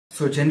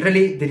So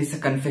generally there is a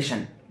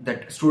confession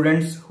that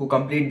students who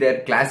complete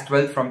their class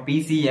 12th from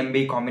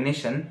PCMB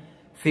combination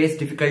face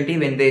difficulty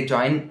when they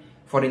join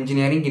for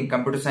engineering in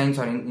computer science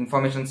or in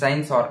information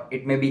science, or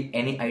it may be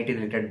any IT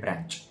related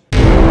branch.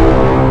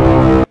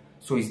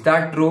 So is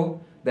that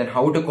true? Then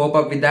how to cope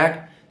up with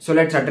that? So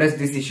let's address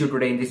this issue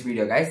today in this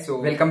video, guys.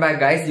 So welcome back,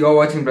 guys. You are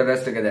watching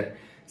Brothers Together.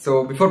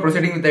 So before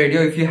proceeding with the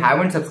video, if you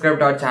haven't subscribed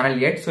to our channel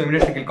yet, so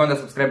immediately click on the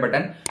subscribe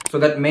button so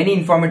that many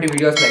informative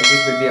videos like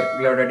this will be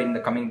uploaded in the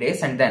coming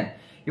days. And then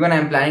even I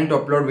am planning to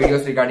upload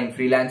videos regarding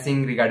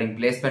freelancing, regarding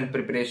placement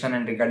preparation,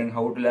 and regarding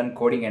how to learn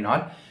coding and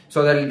all.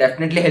 So that will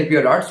definitely help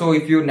you a lot. So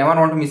if you never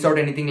want to miss out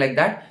anything like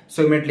that,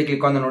 so immediately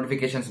click on the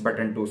notifications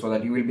button too, so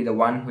that you will be the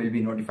one who will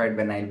be notified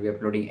when I will be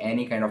uploading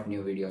any kind of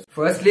new videos.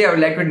 Firstly, I would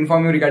like to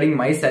inform you regarding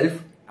myself.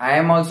 I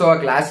am also a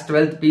class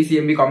 12th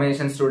PCMB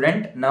combination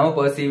student, now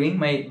pursuing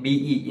my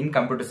BE in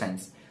computer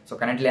science. So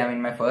currently I am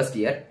in my first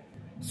year.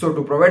 So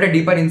to provide a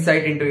deeper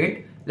insight into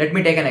it, let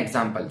me take an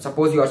example.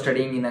 Suppose you are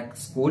studying in a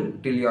school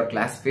till your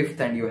class 5th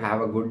and you have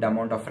a good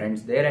amount of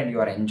friends there and you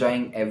are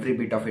enjoying every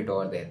bit of it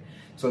over there.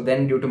 So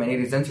then due to many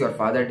reasons, your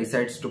father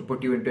decides to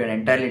put you into an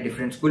entirely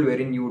different school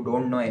wherein you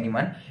don't know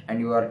anyone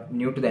and you are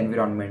new to the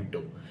environment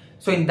too.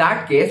 So in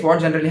that case, what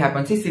generally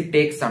happens is it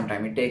takes some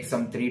time. It takes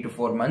some 3 to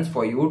 4 months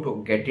for you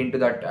to get into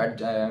that,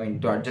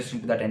 to adjust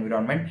into that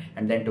environment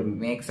and then to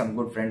make some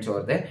good friends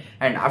over there.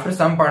 And after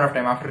some point of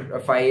time, after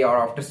 5 or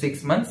after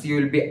 6 months, you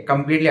will be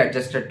completely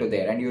adjusted to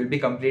there and you will be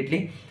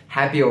completely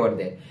happy over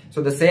there.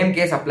 So the same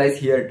case applies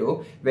here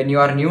too. When you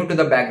are new to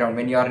the background,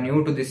 when you are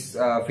new to this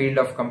field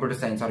of computer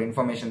science or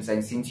information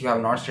science, since you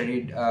have not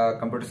studied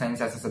computer science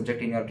as a subject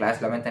in your class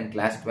 11th and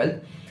class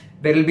 12th,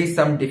 there will be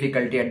some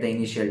difficulty at the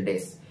initial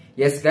days.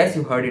 Yes, guys,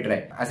 you heard it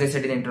right. As I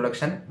said in the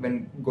introduction,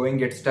 when going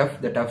gets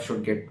tough, the tough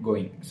should get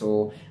going.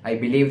 So I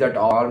believe that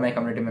all my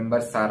community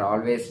members are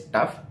always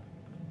tough,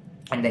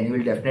 and then you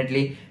will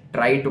definitely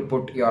try to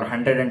put your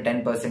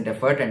 110%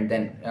 effort, and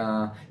then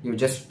you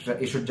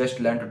should just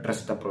learn to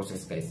trust the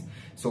process, guys.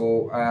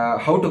 So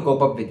how to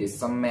cope up with this?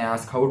 Some may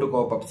ask how to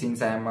cope up.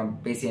 Since I am a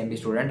PCMB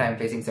student, I am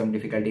facing some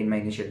difficulty in my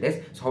initial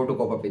days. So how to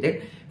cope up with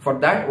it? For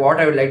that, what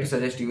I would like to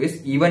suggest you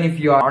is, even if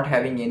you are not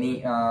having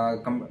any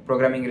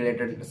programming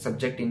related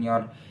subject in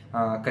your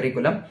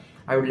curriculum,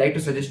 I would like to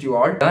suggest you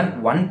all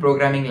learn one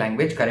programming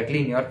language correctly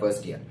in your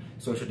first year.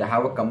 So you should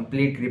have a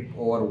complete grip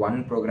over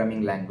one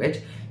programming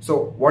language.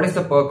 So what is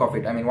the perk of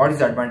it? I mean, what is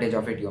the advantage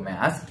of it, you may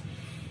ask?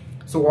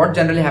 So what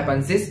generally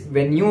happens is,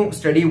 when you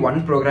study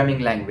one programming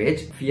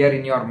language, fear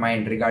in your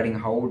mind regarding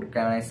how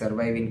can I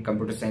survive in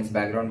computer science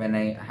background when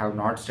I have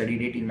not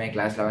studied it in my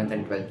class 11th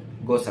and 12th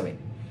goes away.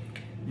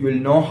 You will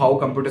know how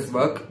computers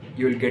work.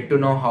 You will get to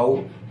know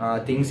how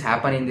things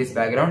happen in this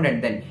background,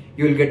 and then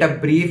you will get a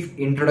brief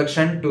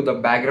introduction to the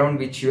background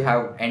which you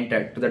have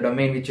entered, to the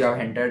domain which you have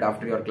entered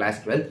after your class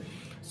 12th.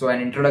 So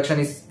an introduction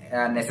is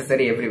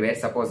necessary everywhere.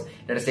 Suppose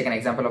let us take an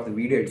example of the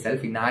video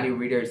itself. In our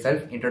video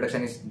itself,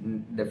 introduction is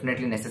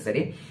definitely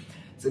necessary.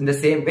 So in the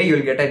same way, you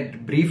will get a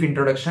brief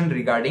introduction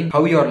regarding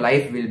how your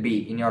life will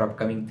be in your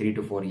upcoming 3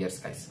 to 4 years,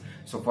 guys.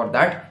 So for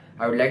that,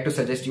 I would like to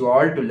suggest you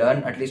all to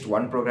learn at least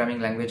one programming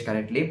language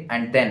correctly,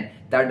 and then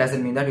that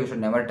doesn't mean that you should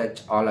never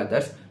touch all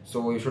others.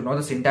 So you should know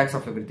the syntax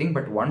of everything,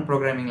 but one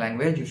programming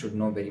language you should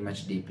know very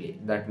much deeply.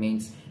 That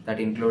means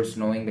that includes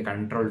knowing the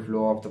control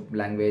flow of the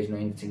language,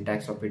 knowing the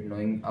syntax of it,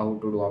 knowing how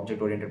to do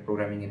object-oriented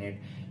programming in it,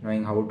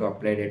 knowing how to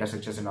apply data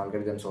structures and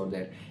algorithms over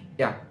there.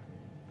 Yeah.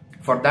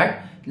 For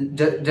that,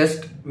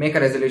 just make a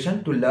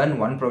resolution to learn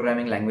one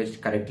programming language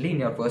correctly in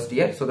your first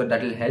year, so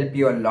that will help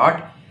you a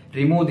lot.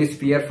 Remove this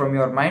fear from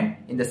your mind.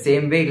 In the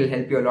same way, it will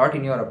help you a lot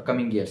in your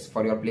upcoming years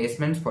for your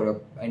placements, for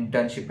your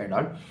internship and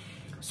all.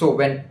 So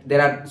when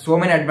there are so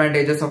many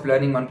advantages of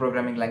learning one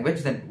programming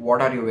language, then what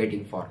are you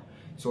waiting for?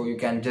 So you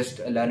can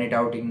just learn it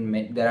out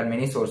in, there are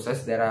many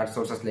sources. There are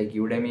sources like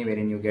Udemy,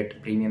 wherein you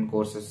get premium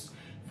courses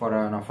for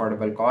an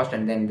affordable cost,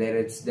 and then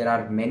there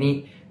are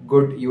many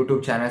good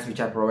YouTube channels which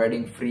are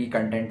providing free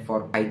content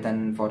for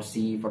Python, for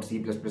C, for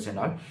C++ and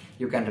all.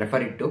 You can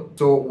refer it to.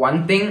 So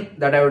one thing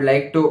that I would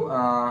like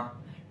to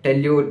tell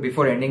you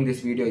before ending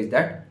this video is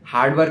that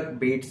hard work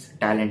beats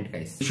talent,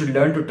 guys. You should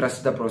learn to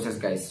trust the process,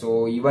 guys.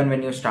 So even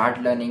when you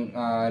start learning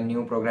a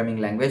new programming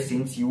language,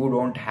 since you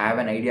don't have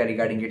an idea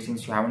regarding it,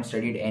 since you haven't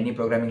studied any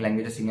programming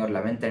languages in your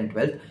 11th and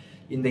 12th,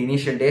 in the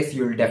initial days,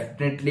 you'll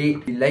definitely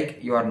feel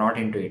like you are not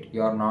into it.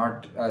 You are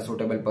not a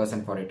suitable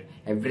person for it.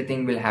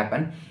 Everything will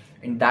happen.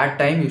 In that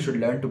time, you should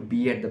learn to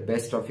be at the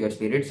best of your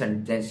spirits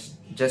and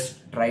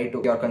just try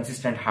to your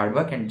consistent hard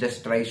work and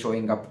just try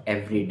showing up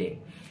every day.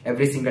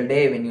 Every single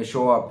day when you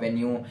show up, when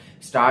you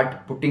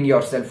start putting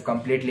yourself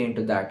completely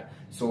into that,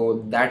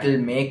 so that will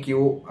make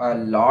you a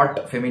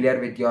lot familiar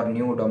with your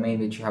new domain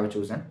which you have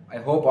chosen. I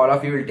hope all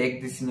of you will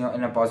take this in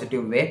a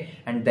positive way,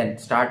 and then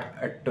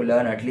start to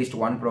learn at least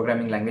one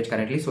programming language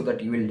correctly, so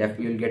that you will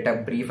get a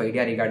brief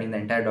idea regarding the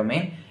entire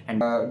domain,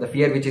 and the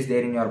fear which is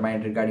there in your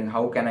mind regarding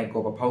how can I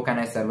cope up, how can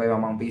I survive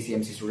among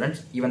PCMC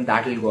students, even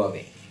that will go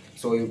away.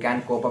 So you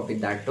can cope up with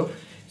that too.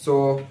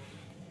 So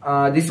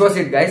This was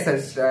it, guys.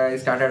 I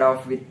started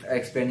off with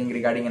explaining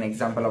regarding an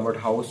example about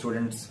how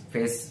students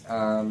face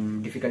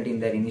difficulty in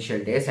their initial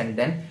days, and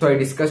then so I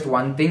discussed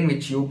one thing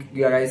which you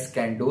guys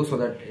can do so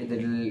that it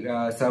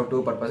will serve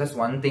two purposes.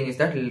 One thing is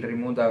that it will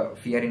remove the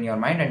fear in your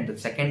mind, and the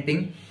second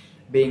thing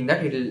being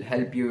that it will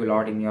help you a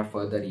lot in your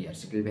further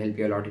years. It will help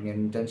you a lot in your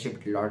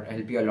internship. It will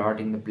help you a lot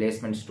in the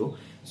placements too,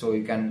 so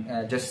you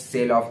can just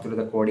sail off through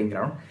the coding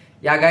ground.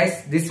 Yeah,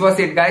 guys, this was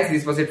it, guys.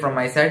 This was it from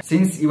my side.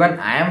 Since even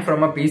I am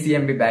from a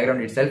PCMB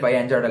background itself, I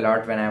enjoyed a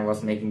lot when I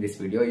was making this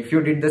video. If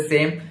you did the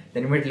same,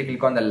 then immediately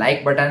click on the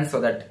like button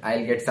so that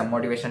I'll get some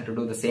motivation to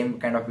do the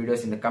same kind of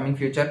videos in the coming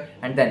future.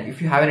 And then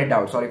if you have any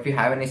doubts or if you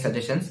have any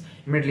suggestions,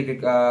 immediately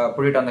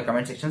put it on the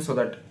comment section so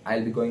that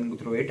I'll be going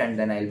through it, and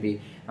then I'll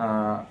be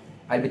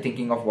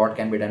thinking of what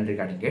can be done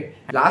regarding it.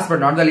 Last but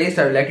not the least,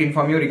 I would like to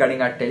inform you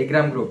regarding our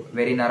Telegram group,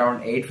 wherein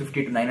around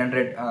 850 to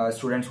 900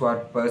 students who are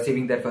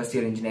pursuing their first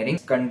year engineering,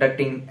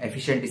 conducting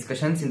efficient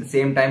discussions, in the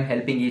same time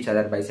helping each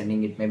other by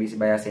sending, it may be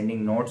by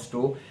sending notes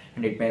too,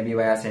 and it may be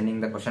by sending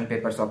the question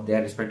papers of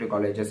their respective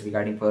colleges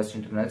regarding first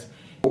internals.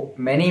 So,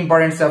 many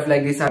important stuff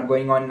like this are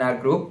going on in our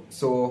group,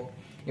 so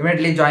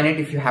immediately join it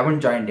if you haven't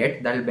joined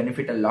it. That will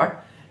benefit a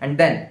lot. And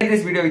then share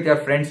this video with your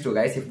friends too,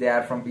 guys. If they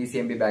are from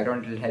PCMB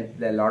background, it will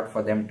help a lot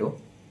for them too.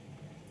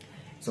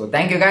 So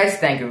thank you, guys.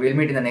 Thank you. We'll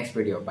meet in the next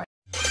video. Bye.